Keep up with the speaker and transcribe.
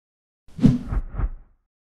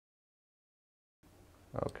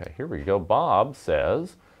Okay, here we go. Bob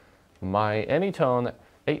says, my Anytone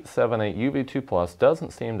 878 UV2 Plus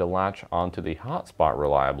doesn't seem to latch onto the hotspot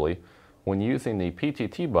reliably when using the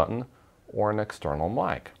PTT button or an external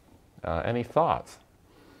mic. Any thoughts?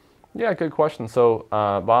 Yeah, good question. So,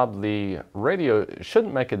 Bob, the radio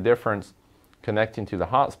shouldn't make a difference connecting to the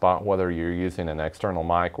hotspot whether you're using an external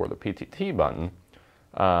mic or the PTT button.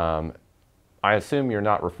 I assume you're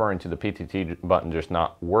not referring to the PTT button just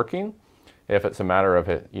not working. If it's a matter of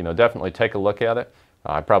it, definitely take a look at it.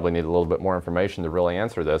 I probably need a little bit more information to really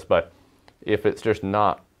answer this, but if it's just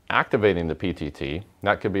not activating the PTT,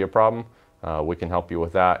 that could be a problem. We can help you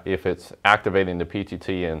with that. If it's activating the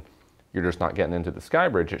PTT and you're just not getting into the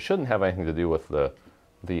SkyBridge, it shouldn't have anything to do with the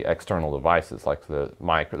external devices like the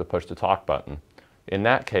mic or the push-to-talk button. In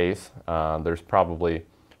that case, there's probably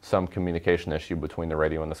some communication issue between the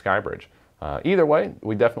radio and the SkyBridge. Either way,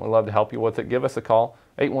 we'd definitely love to help you with it. Give us a call,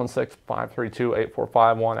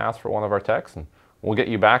 816-532-8451. Ask for one of our techs, and we'll get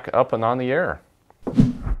you back up and on the air.